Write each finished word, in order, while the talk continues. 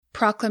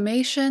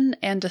Proclamation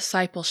and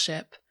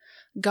Discipleship: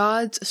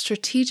 God's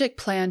Strategic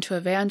Plan to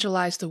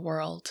Evangelize the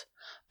World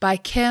by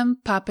Kim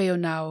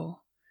Papaionaou.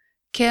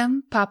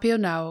 Kim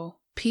Papaionaou,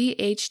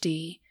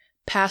 Ph.D.,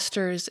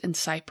 Pastors in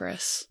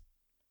Cyprus.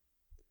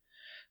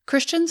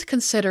 Christians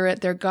consider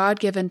it their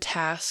God-given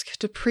task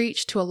to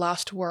preach to a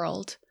lost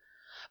world.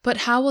 But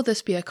how will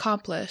this be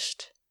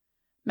accomplished?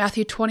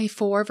 Matthew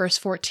 24, verse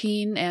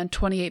 14, and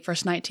 28,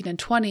 verse 19 and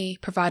 20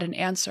 provide an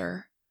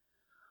answer.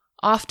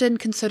 Often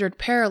considered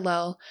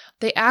parallel,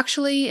 they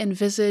actually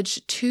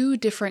envisage two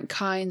different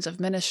kinds of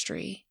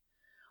ministry.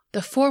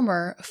 The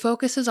former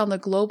focuses on the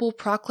global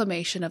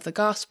proclamation of the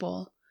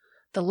gospel,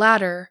 the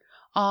latter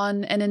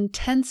on an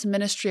intense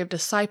ministry of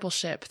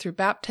discipleship through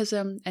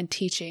baptism and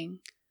teaching.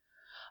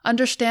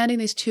 Understanding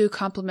these two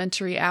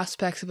complementary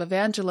aspects of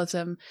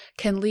evangelism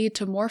can lead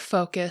to more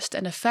focused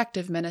and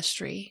effective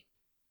ministry.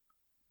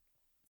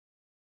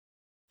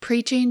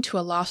 Preaching to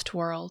a lost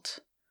world.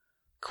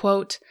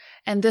 Quote,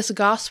 "And this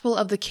gospel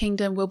of the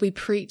kingdom will be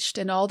preached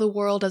in all the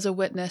world as a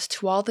witness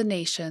to all the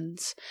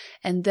nations,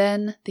 and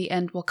then the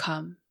end will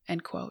come."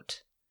 End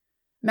quote.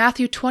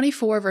 Matthew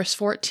 24, verse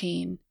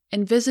 14,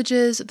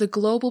 envisages the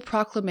global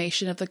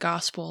proclamation of the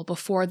gospel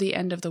before the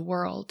end of the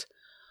world.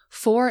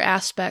 Four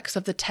aspects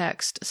of the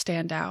text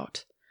stand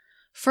out.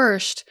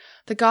 First,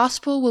 the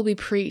gospel will be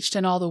preached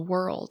in all the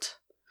world.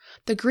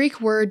 The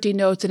Greek word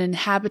denotes an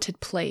inhabited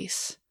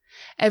place.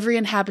 Every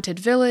inhabited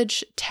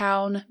village,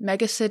 town,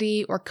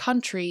 megacity, or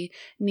country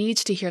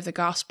needs to hear the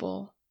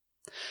gospel.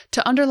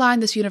 To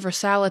underline this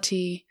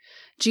universality,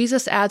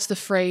 Jesus adds the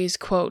phrase,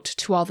 quote,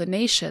 "to all the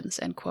nations,"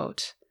 end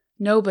quote.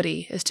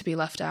 Nobody is to be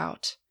left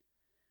out.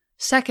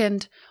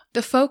 Second,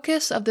 the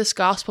focus of this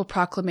gospel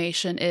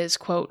proclamation is,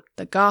 quote,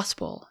 "the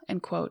gospel,"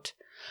 end quote.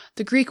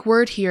 The Greek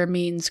word here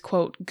means,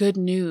 quote, "good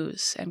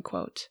news," end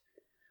quote.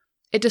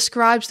 It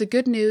describes the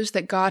good news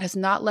that God has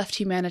not left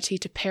humanity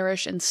to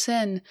perish in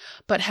sin,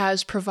 but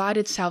has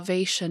provided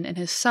salvation in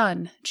his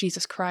Son,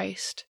 Jesus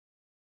Christ.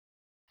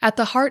 At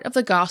the heart of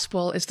the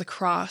gospel is the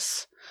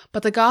cross,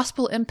 but the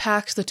gospel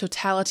impacts the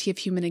totality of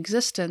human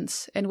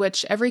existence, in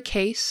which every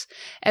case,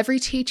 every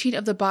teaching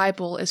of the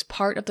Bible is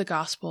part of the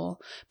gospel,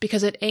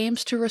 because it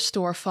aims to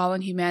restore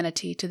fallen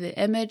humanity to the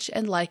image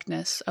and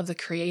likeness of the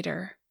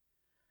Creator.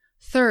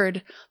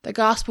 Third, the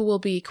gospel will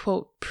be,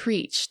 quote,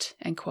 "preached,"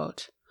 end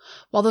quote.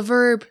 While the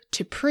verb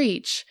to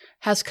preach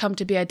has come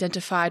to be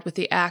identified with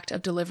the act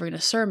of delivering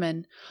a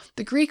sermon,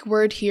 the Greek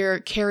word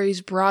here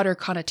carries broader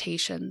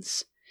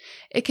connotations.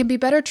 It can be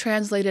better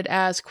translated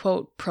as,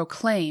 quote,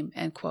 "proclaim,"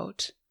 end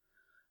quote.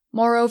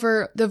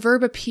 Moreover, the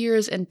verb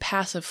appears in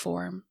passive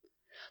form.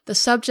 The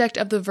subject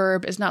of the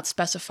verb is not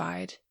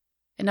specified.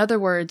 In other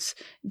words,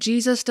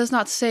 Jesus does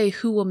not say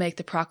who will make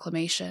the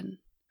proclamation.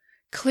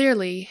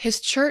 Clearly,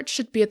 his church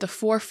should be at the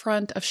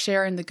forefront of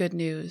sharing the good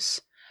news.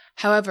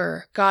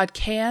 However, God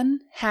can,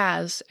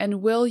 has,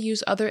 and will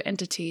use other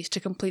entities to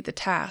complete the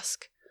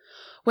task.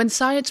 When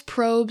science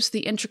probes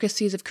the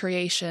intricacies of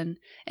creation,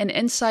 an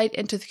insight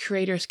into the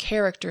Creator's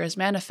character is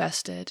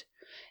manifested.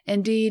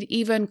 Indeed,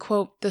 even,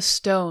 quote, "the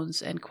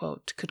stones," end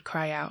quote, could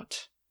cry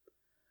out.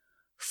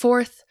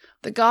 Fourth,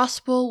 the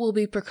gospel will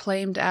be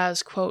proclaimed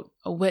as, quote,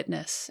 "a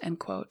witness," end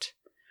quote.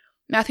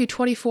 Matthew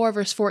 24,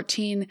 verse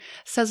 14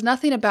 says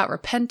nothing about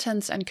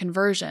repentance and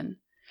conversion.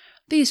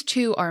 These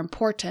too are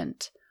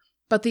important,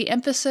 but the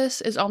emphasis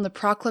is on the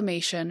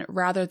proclamation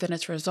rather than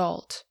its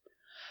result.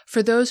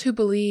 For those who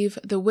believe,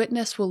 the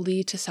witness will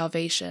lead to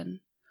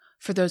salvation.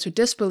 For those who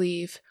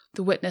disbelieve,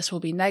 the witness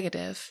will be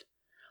negative.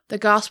 The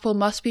gospel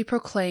must be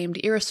proclaimed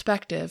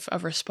irrespective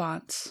of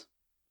response.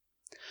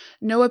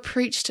 Noah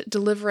preached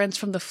deliverance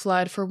from the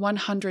flood for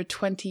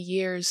 120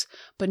 years,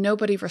 but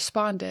nobody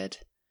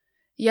responded.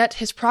 Yet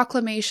his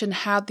proclamation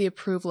had the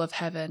approval of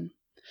heaven.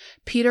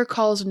 Peter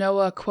calls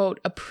Noah, quote,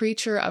 "a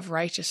preacher of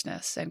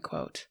righteousness," end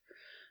quote.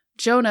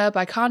 Jonah,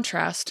 by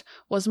contrast,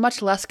 was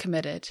much less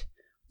committed,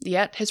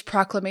 yet his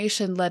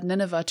proclamation led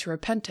Nineveh to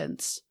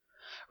repentance.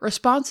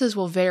 Responses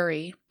will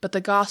vary, but the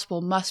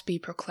gospel must be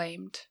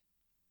proclaimed.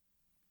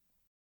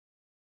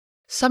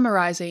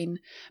 Summarizing,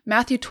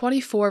 Matthew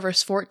 24,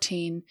 verse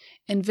 14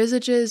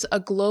 envisages a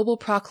global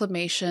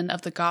proclamation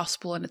of the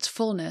gospel in its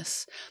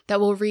fullness that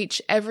will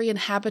reach every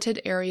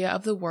inhabited area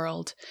of the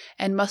world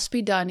and must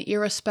be done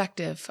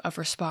irrespective of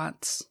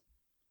response.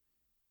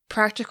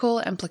 Practical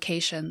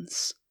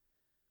implications.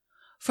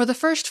 For the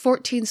first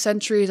 14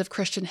 centuries of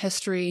Christian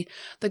history,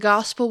 the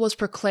gospel was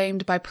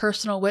proclaimed by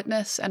personal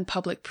witness and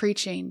public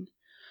preaching.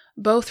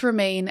 Both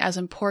remain as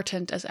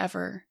important as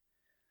ever.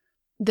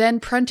 Then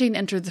printing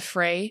entered the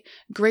fray,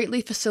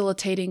 greatly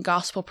facilitating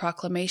gospel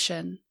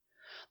proclamation.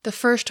 The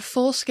first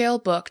full-scale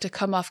book to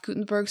come off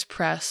Gutenberg's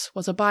press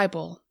was a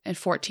Bible in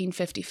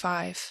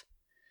 1455.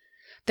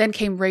 Then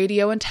came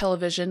radio and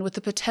television with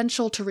the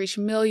potential to reach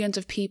millions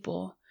of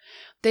people.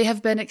 They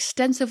have been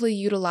extensively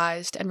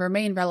utilized and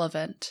remain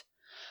relevant,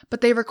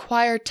 but they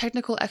require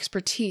technical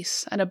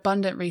expertise and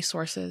abundant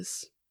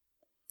resources.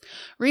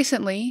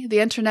 Recently, the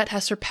internet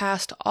has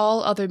surpassed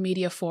all other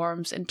media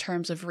forms in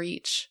terms of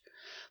reach.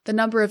 the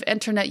number of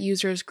internet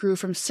users grew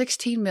from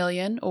 16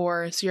 million,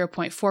 or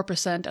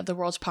 0.4% of the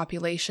world's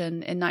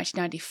population in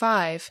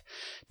 1995,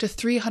 to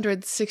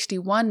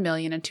 361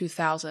 million in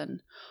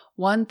 2000,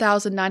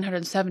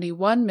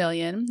 1,971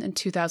 million in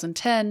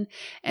 2010,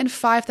 and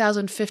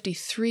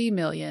 5,053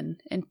 million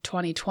in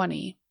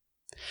 2020.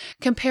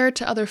 Compared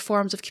to other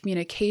forms of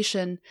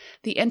communication,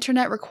 the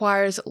internet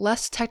requires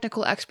less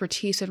technical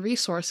expertise and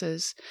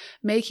resources,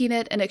 making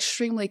it an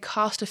extremely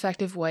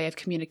cost-effective way of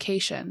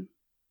communication.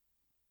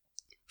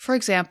 For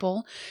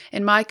example,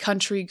 in my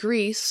country,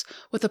 Greece,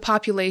 with a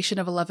population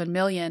of 11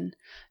 million,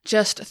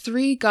 just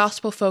 3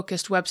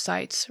 gospel-focused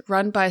websites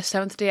run by a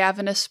Seventh-day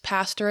Adventist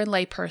pastor and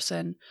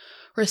layperson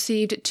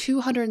received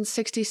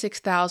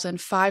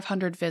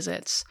 266,500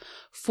 visits,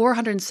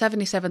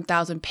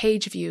 477,000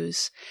 page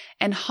views,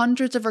 and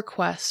hundreds of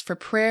requests for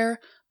prayer,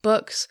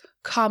 books,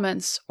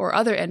 comments, or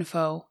other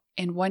info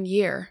in 1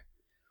 year.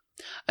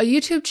 A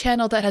YouTube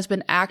channel that has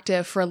been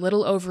active for a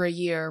little over a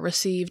year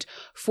received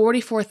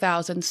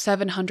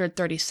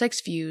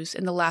 44,736 views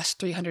in the last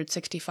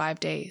 365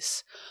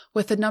 days,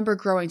 with the number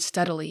growing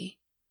steadily.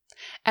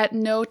 At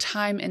no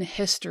time in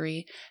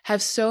history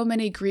have so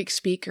many Greek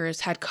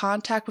speakers had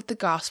contact with the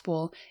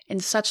gospel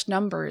in such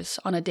numbers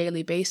on a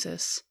daily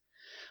basis.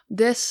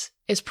 This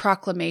is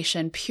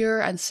proclamation, pure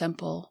and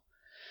simple.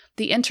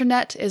 The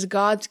internet is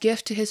God's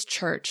gift to His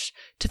church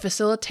to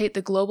facilitate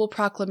the global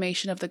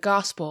proclamation of the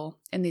gospel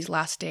in these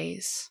last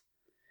days.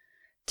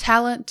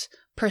 Talent,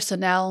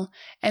 personnel,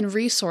 and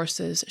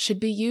resources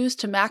should be used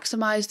to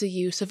maximize the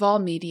use of all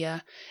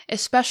media,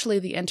 especially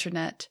the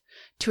internet,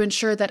 to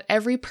ensure that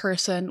every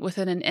person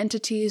within an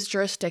entity's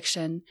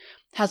jurisdiction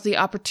has the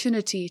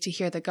opportunity to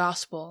hear the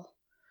gospel.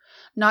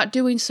 Not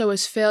doing so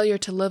is failure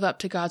to live up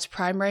to God's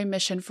primary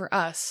mission for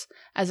us,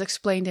 as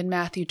explained in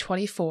Matthew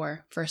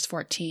 24, verse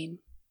 14.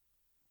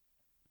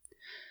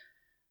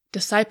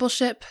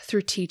 Discipleship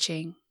through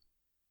teaching.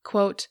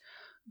 Quote,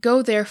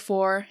 "Go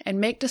therefore and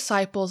make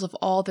disciples of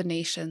all the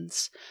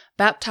nations,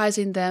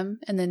 baptizing them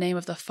in the name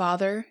of the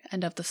Father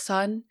and of the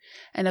Son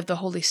and of the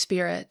Holy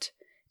Spirit,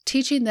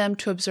 teaching them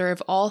to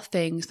observe all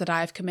things that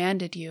I have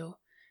commanded you.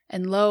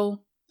 And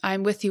lo, I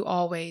am with you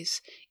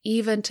always,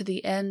 even to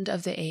the end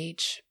of the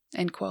age."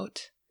 End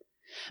quote.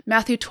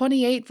 Matthew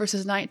 28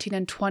 verses 19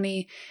 and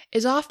 20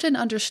 is often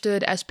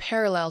understood as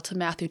parallel to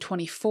Matthew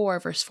 24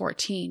 verse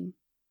 14.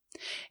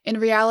 In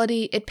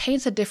reality, it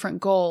paints a different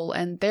goal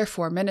and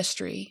therefore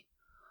ministry.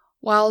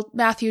 While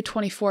Matthew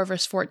 24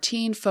 verse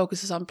 14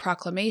 focuses on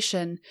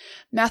proclamation,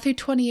 Matthew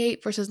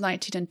 28 verses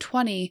 19 and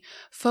 20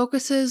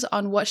 focuses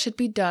on what should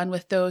be done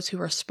with those who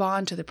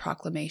respond to the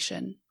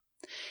proclamation.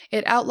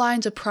 It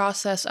outlines a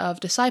process of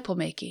disciple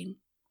making.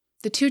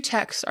 The two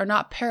texts are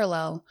not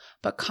parallel,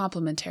 but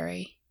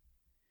complementary.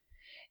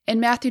 In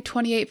Matthew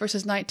 28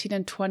 verses 19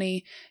 and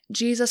 20,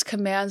 Jesus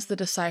commands the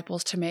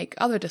disciples to make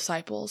other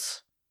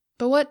disciples.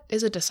 But what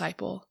is a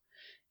disciple?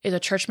 Is a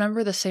church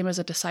member the same as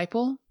a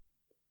disciple?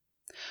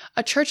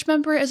 A church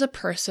member is a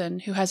person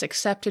who has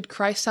accepted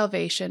Christ's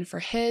salvation for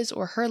his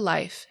or her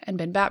life and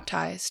been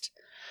baptized.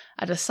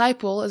 A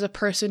disciple is a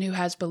person who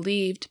has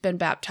believed, been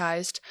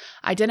baptized,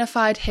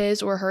 identified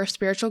his or her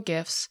spiritual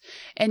gifts,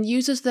 and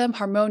uses them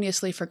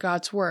harmoniously for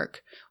God's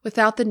work,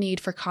 without the need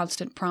for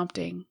constant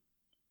prompting.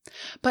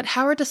 But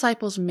how are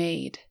disciples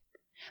made?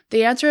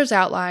 The answer is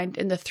outlined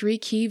in the 3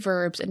 key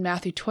verbs in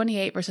Matthew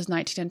 28 verses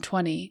 19 and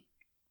 20.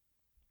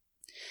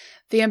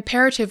 The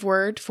imperative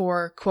word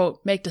for,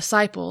 quote, make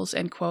disciples,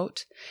 end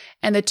quote,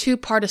 and the 2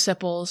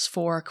 participles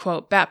for,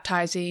 quote,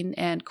 baptizing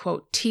and,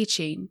 quote,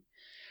 teaching.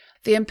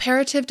 The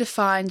imperative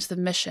defines the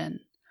mission,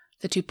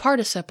 the 2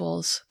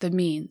 participles, the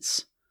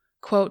means.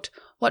 Quote,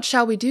 what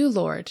shall we do,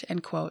 Lord,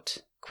 end quote,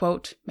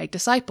 quote, make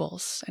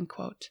disciples, end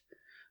quote,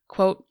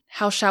 quote,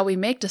 how shall we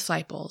make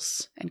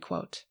disciples, end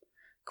quote,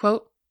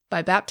 quote,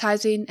 by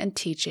baptizing and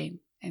teaching,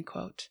 end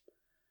quote.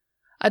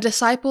 A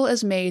disciple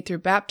is made through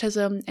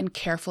baptism and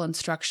careful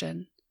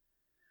instruction.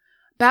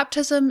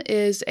 Baptism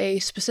is a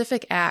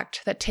specific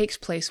act that takes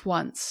place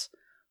once.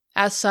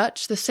 As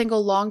such, the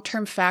single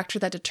long-term factor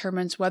that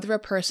determines whether a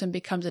person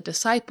becomes a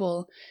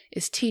disciple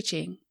is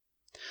teaching.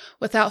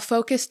 Without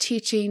focused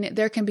teaching,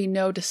 there can be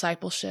no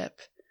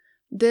discipleship.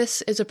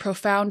 This is a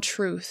profound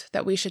truth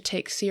that we should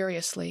take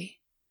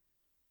seriously.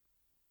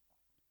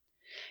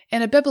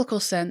 In a biblical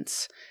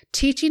sense,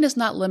 teaching is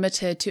not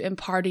limited to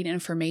imparting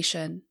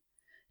information.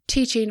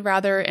 Teaching,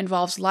 rather,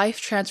 involves life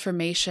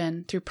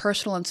transformation through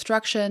personal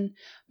instruction,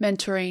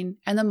 mentoring,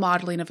 and the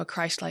modeling of a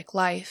Christ-like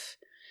life.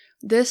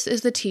 This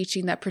is the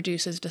teaching that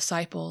produces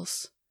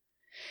disciples.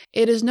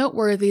 It is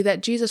noteworthy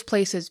that Jesus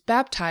places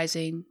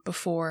baptizing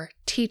before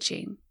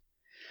teaching.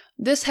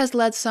 This has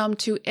led some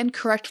to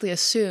incorrectly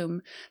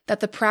assume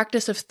that the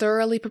practice of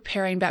thoroughly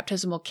preparing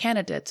baptismal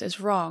candidates is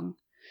wrong,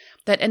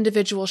 that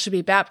individuals should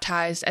be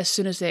baptized as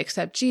soon as they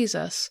accept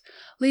Jesus,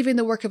 leaving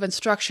the work of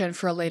instruction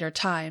for a later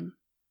time.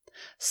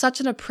 Such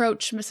an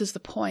approach misses the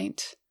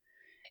point.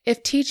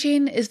 If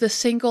teaching is the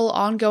single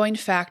ongoing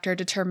factor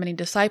determining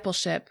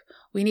discipleship,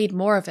 we need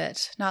more of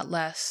it, not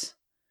less.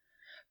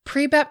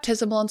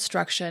 Pre-baptismal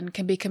instruction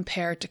can be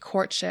compared to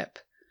courtship.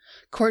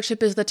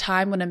 Courtship is the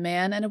time when a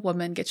man and a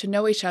woman get to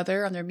know each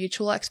other on their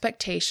mutual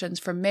expectations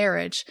for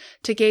marriage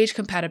to gauge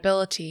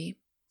compatibility.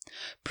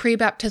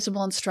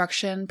 Pre-baptismal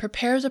instruction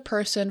prepares a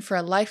person for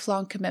a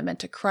lifelong commitment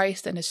to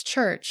Christ and His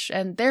church,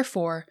 and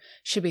therefore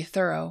should be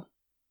thorough.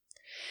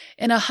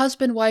 In a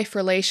husband-wife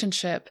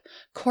relationship,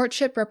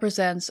 courtship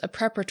represents a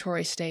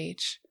preparatory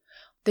stage.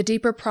 The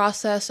deeper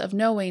process of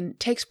knowing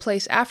takes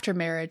place after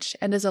marriage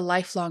and is a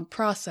lifelong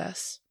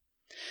process.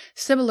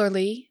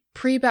 Similarly,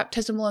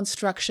 pre-baptismal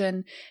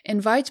instruction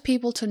invites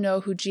people to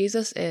know who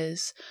Jesus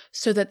is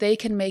so that they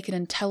can make an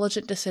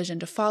intelligent decision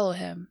to follow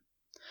Him.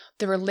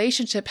 The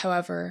relationship,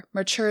 however,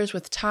 matures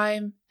with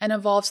time and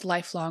involves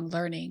lifelong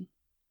learning.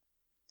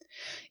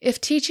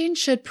 If teaching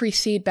should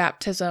precede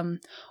baptism,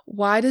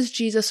 why does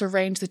Jesus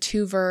arrange the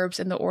two verbs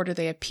in the order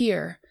they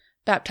appear,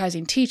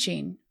 baptizing,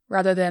 teaching,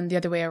 rather than the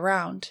other way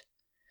around?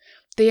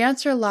 The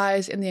answer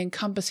lies in the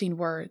encompassing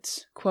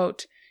words,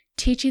 quote,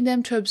 teaching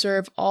them to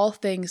observe all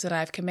things that I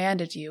have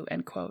commanded you,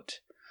 end quote.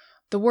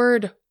 The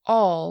word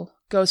all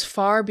goes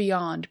far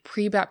beyond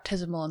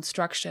pre-baptismal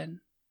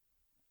instruction.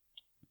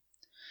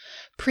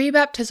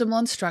 Pre-baptismal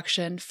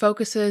instruction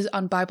focuses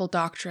on Bible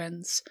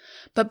doctrines,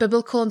 but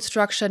biblical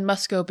instruction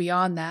must go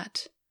beyond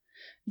that.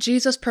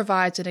 Jesus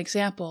provides an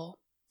example.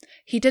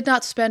 He did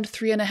not spend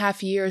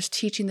 3.5 years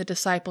teaching the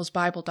disciples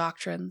Bible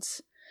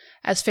doctrines.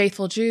 As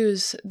faithful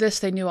Jews, this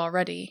they knew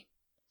already.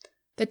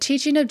 The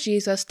teaching of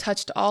Jesus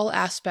touched all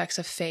aspects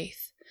of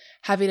faith,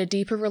 having a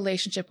deeper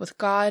relationship with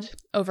God,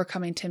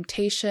 overcoming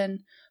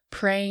temptation,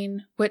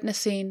 praying,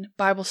 witnessing,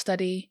 Bible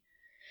study.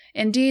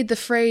 Indeed, the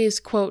phrase,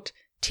 quote,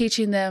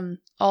 teaching them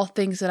all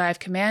things that I have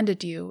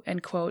commanded you,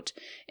 end quote,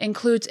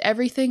 includes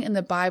everything in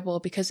the Bible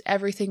because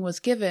everything was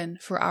given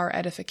for our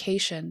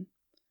edification.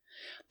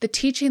 The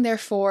teaching,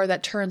 therefore,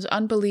 that turns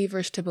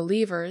unbelievers to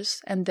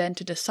believers and then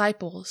to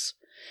disciples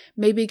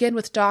may begin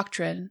with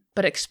doctrine,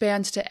 but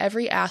expands to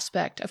every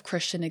aspect of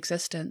Christian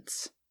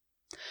existence.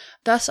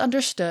 Thus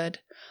understood,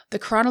 the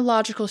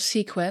chronological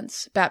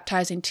sequence,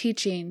 baptizing,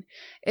 teaching,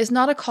 is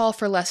not a call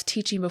for less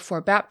teaching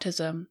before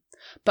baptism,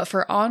 but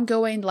for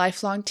ongoing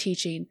lifelong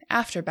teaching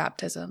after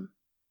baptism.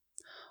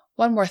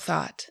 One more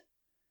thought.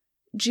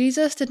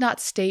 Jesus did not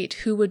state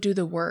who would do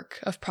the work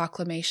of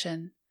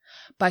proclamation.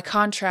 By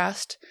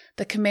contrast,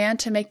 the command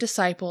to make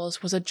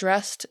disciples was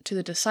addressed to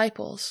the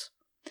disciples.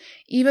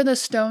 Even the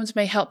stones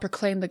may help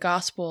proclaim the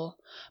gospel,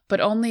 but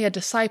only a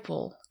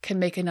disciple can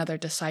make another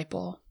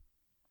disciple.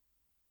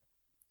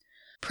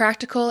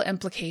 Practical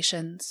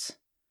implications.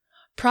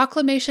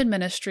 Proclamation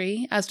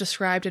ministry, as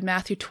described in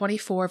Matthew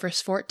 24,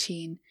 verse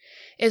 14,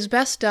 is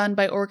best done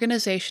by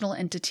organizational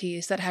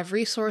entities that have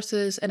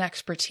resources and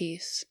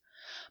expertise.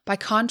 By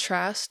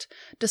contrast,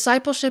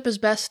 discipleship is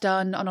best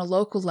done on a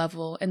local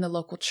level in the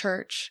local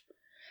church.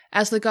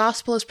 As the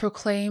gospel is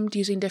proclaimed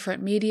using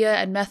different media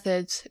and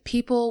methods,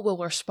 people will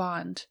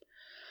respond.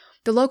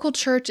 The local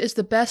church is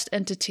the best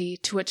entity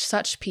to which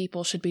such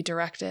people should be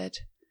directed.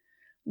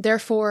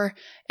 Therefore,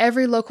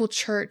 every local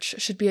church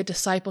should be a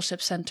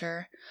discipleship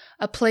center,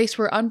 a place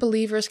where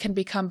unbelievers can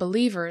become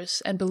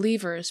believers and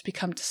believers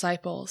become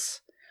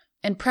disciples.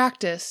 In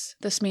practice,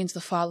 this means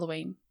the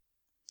following.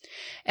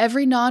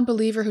 Every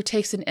non-believer who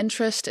takes an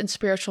interest in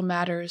spiritual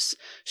matters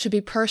should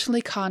be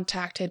personally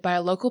contacted by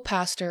a local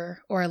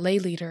pastor or a lay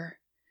leader.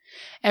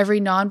 Every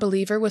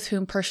non-believer with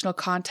whom personal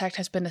contact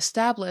has been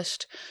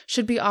established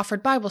should be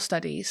offered Bible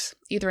studies,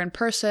 either in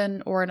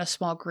person or in a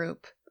small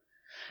group.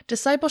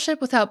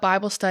 Discipleship without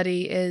Bible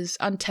study is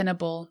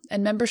untenable,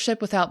 and membership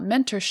without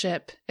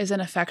mentorship is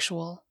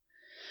ineffectual.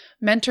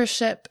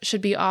 Mentorship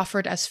should be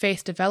offered as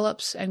faith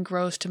develops and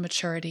grows to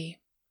maturity.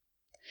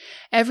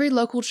 Every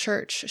local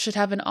church should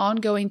have an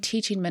ongoing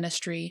teaching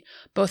ministry,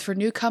 both for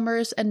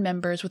newcomers and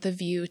members with a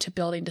view to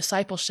building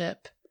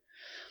discipleship.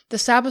 The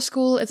Sabbath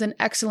School is an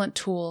excellent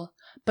tool,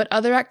 but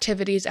other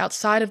activities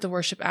outside of the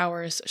worship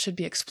hours should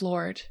be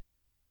explored.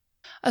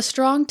 A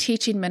strong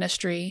teaching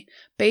ministry,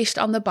 based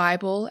on the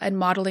Bible and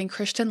modeling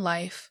Christian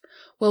life,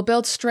 will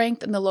build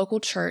strength in the local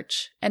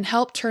church and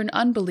help turn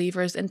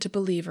unbelievers into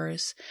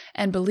believers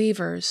and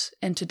believers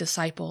into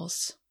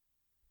disciples.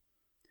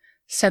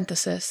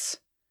 Synthesis.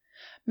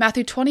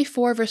 Matthew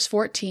 24, verse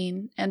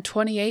 14, and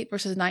 28,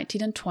 verses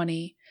 19 and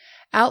 20,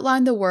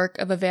 outline the work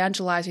of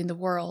evangelizing the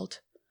world.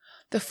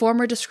 The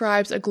former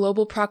describes a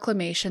global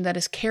proclamation that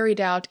is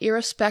carried out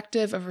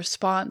irrespective of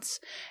response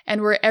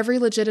and where every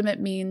legitimate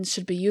means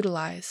should be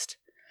utilized.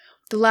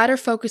 The latter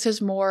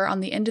focuses more on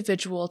the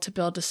individual to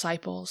build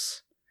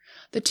disciples.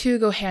 The two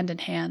go hand in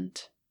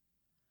hand.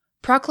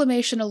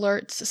 Proclamation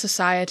alerts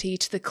society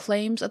to the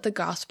claims of the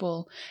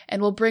gospel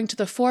and will bring to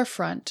the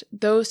forefront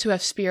those who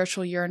have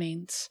spiritual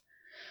yearnings.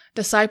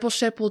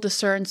 Discipleship will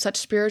discern such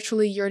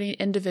spiritually yearning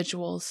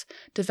individuals,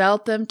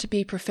 develop them to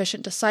be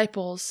proficient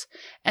disciples,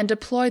 and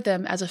deploy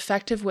them as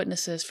effective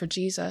witnesses for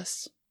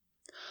Jesus.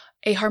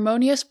 A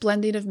harmonious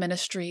blending of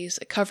ministries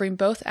covering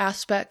both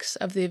aspects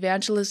of the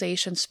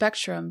evangelization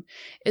spectrum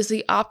is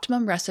the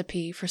optimum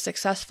recipe for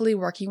successfully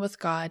working with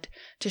God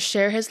to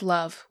share His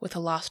love with a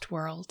lost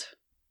world.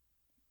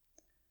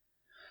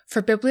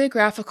 For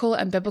bibliographical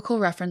and biblical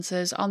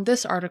references on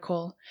this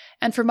article,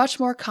 and for much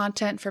more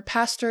content for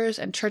pastors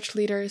and church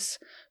leaders,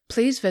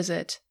 please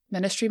visit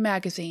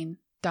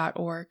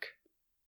ministrymagazine.org.